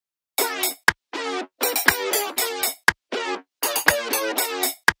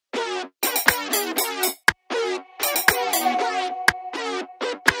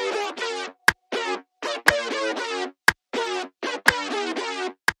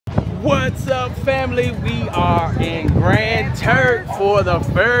What's up, family? We are in Grand Turk for the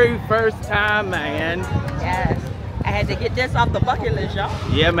very first time, man. Yes, I had to get this off the bucket list, y'all.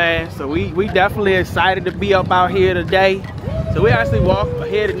 Yeah, man. So we definitely excited to be up out here today. So we actually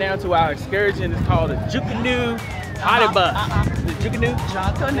headed now to our excursion. It's called the Junkanoo Party Bus. The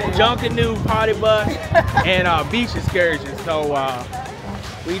Junkanoo Party Bus and beach excursion. So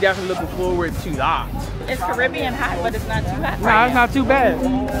we definitely looking forward to that. It's Caribbean hot, but it's not too hot. No, it's not too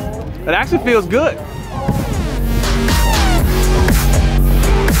bad. It actually feels good. Yeah,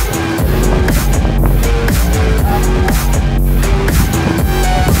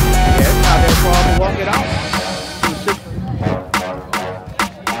 it's not that far to walk it out.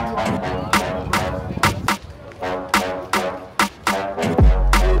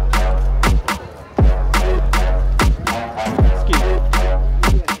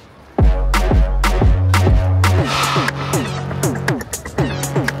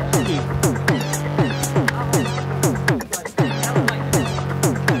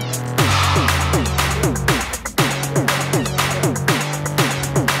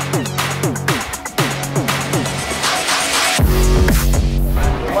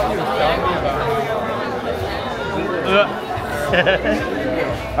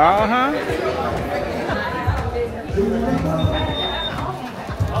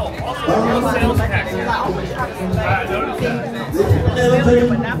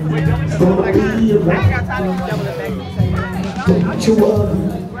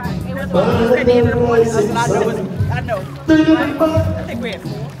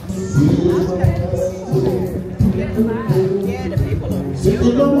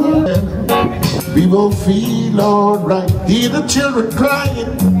 We will feel alright. Hear the children crying,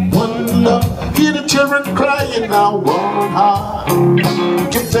 one love. Hear the children crying now, one heart.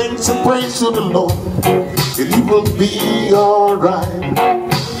 Give thanks and praise to the Lord, and He will be alright.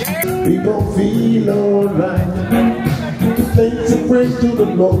 We will feel alright. Give thanks and praise to the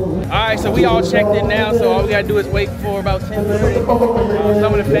Lord. Alright, so we all checked in now, so all we gotta do is wait for about 10 minutes.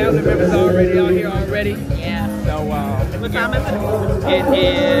 Some of the family members are already out here already. Yeah. So What time is it? it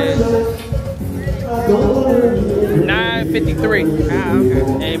is 9:53. Ah,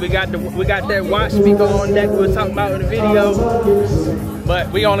 okay. And we got that watch speaker on deck we were talking about in the video.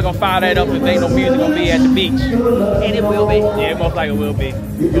 But we only gonna fire that up if ain't no music gonna be at the beach. And it will be. Yeah, most likely it will be.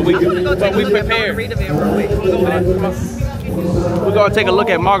 But we prepared. We're gonna take a look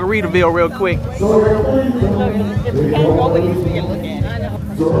at Margaritaville real quick. If you can't go with you, you can look at it.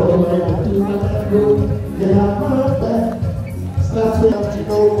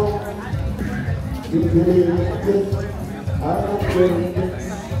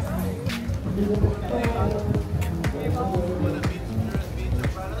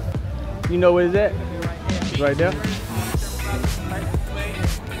 You know where it's at? It's right there.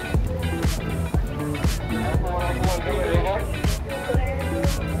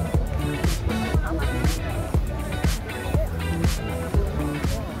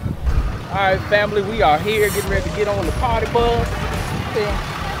 Alright, family, we are here getting ready to get on the party bus. Yeah.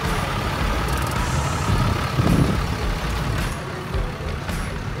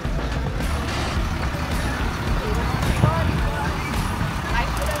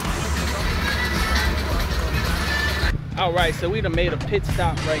 Alright, so we done made a pit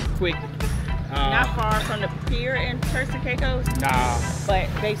stop right quick. Not far from the pier in Turks and Caicos. Nah. But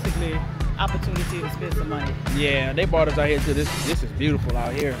basically, opportunity to spend some money. Yeah, they brought us out here to this. This is beautiful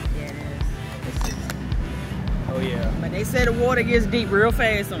out here. Yeah, it is. Oh yeah. But they said the water gets deep real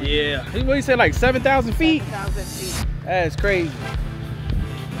fast on it. Yeah. What you said, like 7,000 feet? 7,000 feet. That's crazy.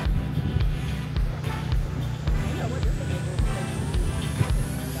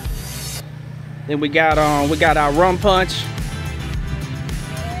 Then we got our rum punch.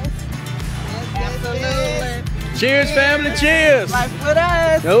 Absolutely. Cheers, family, cheers. Life with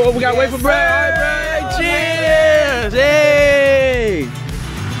us. Oh, we gotta wait for Brad. All right, Brad. Cheers. Hey.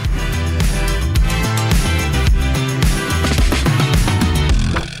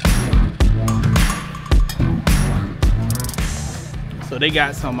 So they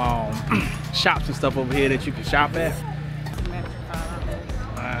got some shops and stuff over here that you can shop at.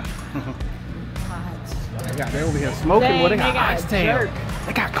 They over here smoking. Dang, Well, they got got oxtail. jerk.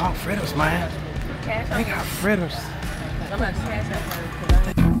 They got conch fritters, man. They got fritters.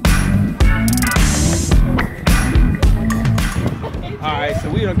 Alright, so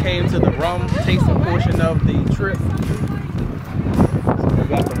we done came to the rum tasting portion of the trip. So we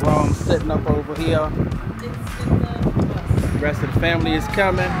got the rum sitting up over here. The rest of the family is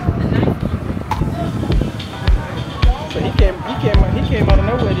coming. So he came out of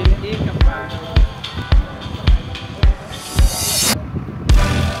nowhere, didn't he?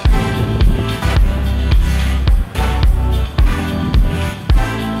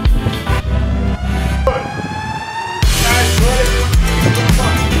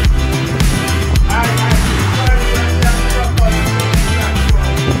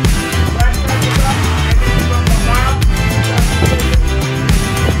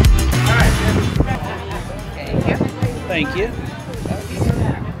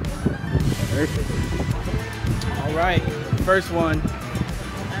 first one.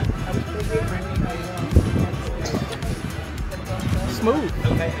 Smooth.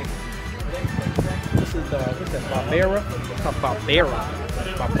 This is what's that? Barbera. It's called Barbera.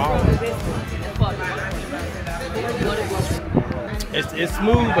 It's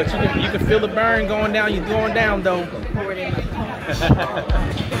smooth, but you can feel the burn going down. You're going down though.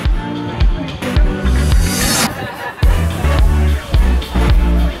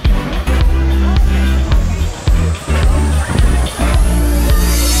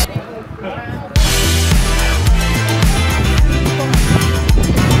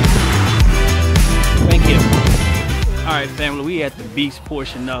 Thank you. All right, family, we at the beach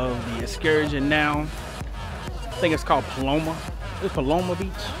portion of the excursion now. I think it's called Paloma. It's Paloma Beach.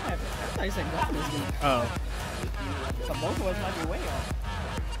 I thought you said Goddess Beach. Oh. So both of us might be way off.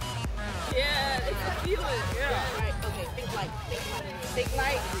 Yeah, it's a feeling. Yeah. Right. Okay. Think light. Think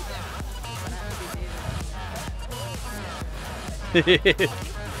light.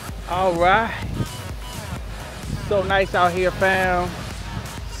 All right. So nice out here, fam.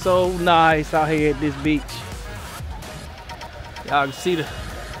 So nice out here at this beach. Y'all can see the.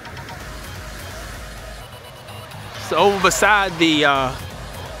 So over beside the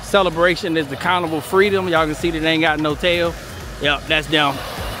celebration is the Carnival Freedom. Y'all can see that they ain't got no tail. Yep, that's them.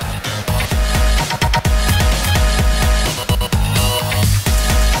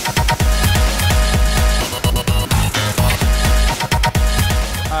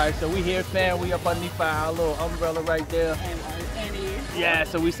 Alright, so we here, fam. We up underneath our little umbrella right there. Yeah,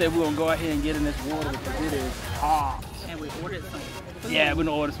 so we said we're gonna go ahead and get in this water because it is hot. And we ordered some food. Yeah, we're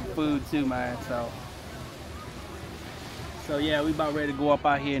gonna order some food too, man. So yeah, we about ready to go up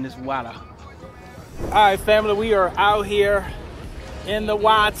out here in this water. Alright, family, we are out here in the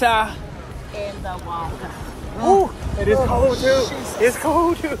water. In the water. Ooh, it is cold too. It's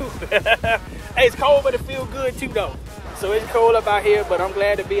cold too. Hey, it's cold, but it feels good too though. So it's cold up out here, but I'm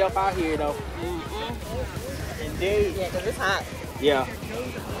glad to be up out here though. Indeed. Yeah, because it's hot. Yeah.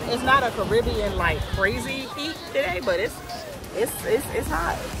 It's not a Caribbean like crazy heat today, but it's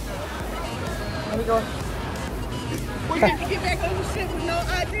hot. Let me go. We have to get back on the ship with no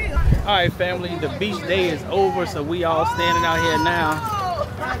idea. All right, family, the beach day is over, so we all standing out here now,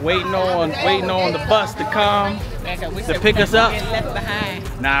 waiting on the bus to come to pick us up. Left behind.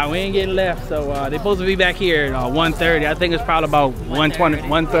 Nah, we ain't getting left. So they're supposed to be back here at 1:30. I think it's probably about 1:20,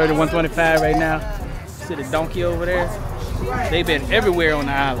 1:30, 1:25 right now. See the donkey over there? They've been everywhere on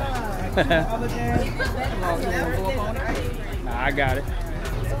the island. Nah, I got it.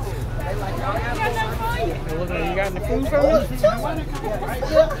 You got any food for me?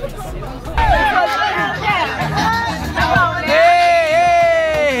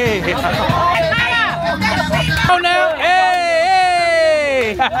 Hey! Oh now!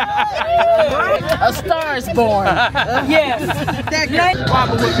 Hey! A star is born. Yes.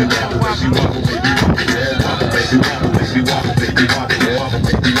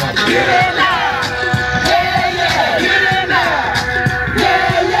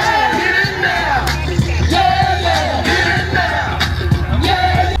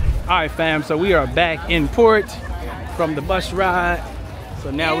 All right, fam. So we are back in port from the bus ride.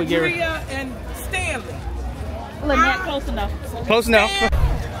 So now we get and Stanley. Lynette, close enough. Close enough.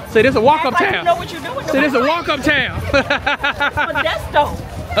 See, this is a walk-up town. You know what you're doing. See, this is a walk-up town. Modesto.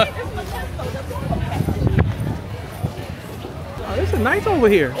 Oh, this is nice over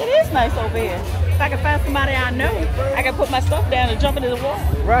here. It is nice over here. If I can find somebody I know, I can put my stuff down and jump into the water.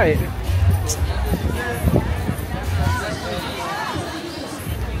 Right.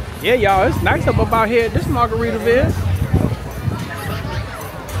 Yeah, y'all, it's nice up about here at this Margaritaville.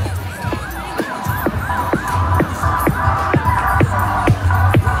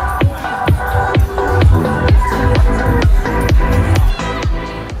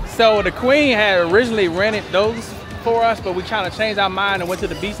 So the Queen had originally rented those for us, but we kind of changed our mind and went to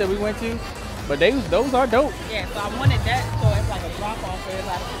the beach that we went to. But those are dope. Yeah, so I wanted that so it's like a drop off for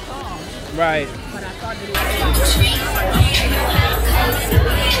everybody to come. Right. But I thought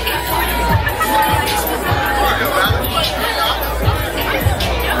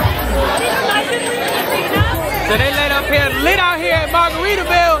So they lit up here, lit out here at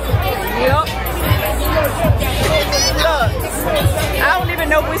Margaritaville. Yep. Look, I don't even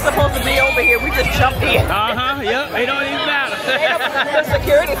know if we're supposed to be over here. We just jumped in. Uh-huh, yep, it don't even matter. The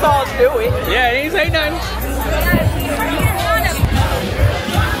security calls do it. Yeah, they ain't say nothing.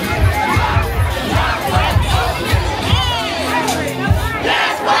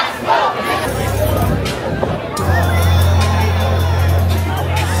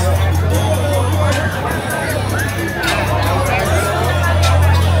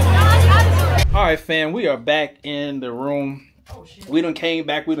 All right, fam. fam, we are back in the room. Oh, shit. We done came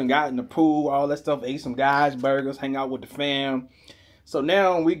back, we done got in the pool, all that stuff, ate some guys, burgers, hang out with the fam. So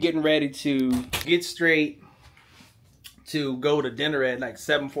now we getting ready to get straight to go to dinner at like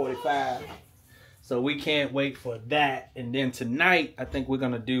 7:45. So we can't wait for that. And then tonight, I think we're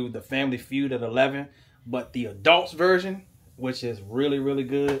gonna do the Family Feud at 11, but the adults version, which is really, really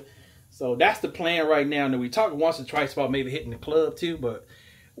good. So that's the plan right now. And we talked once or twice about maybe hitting the club too, but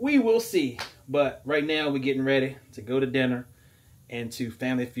we will see. But right now we're getting ready to go to dinner and to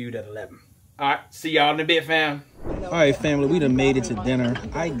Family Feud at 11. All right, see y'all in a bit, fam. All right, family, we done made it to dinner.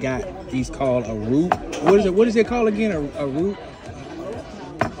 I got these called a root. What is it called again? A root?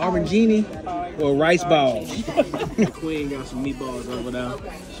 Aubergine or rice balls? Queen got some meatballs over there.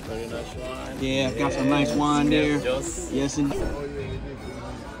 Very nice wine. Yeah, got some nice wine there. Yes, indeed.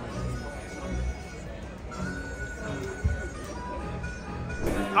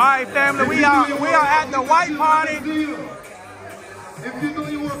 All right, family, we are at the white party. If you know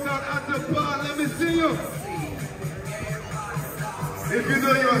you worked out at the bar, let me see you. If you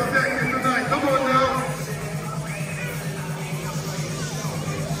know you're sexy tonight, come on now.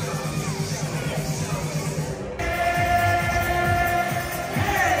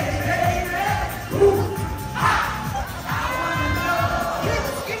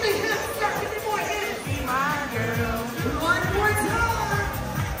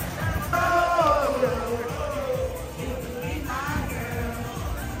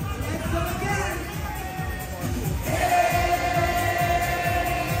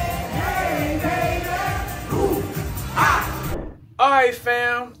 Alright,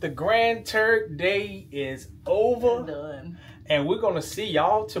 fam, the Grand Turk day is over. Done. And we're gonna see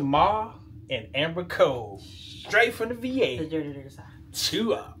y'all tomorrow in Amber Cove. Straight from the VA. The dirty side.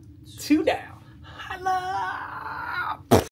 2 up, 2 down. Holla!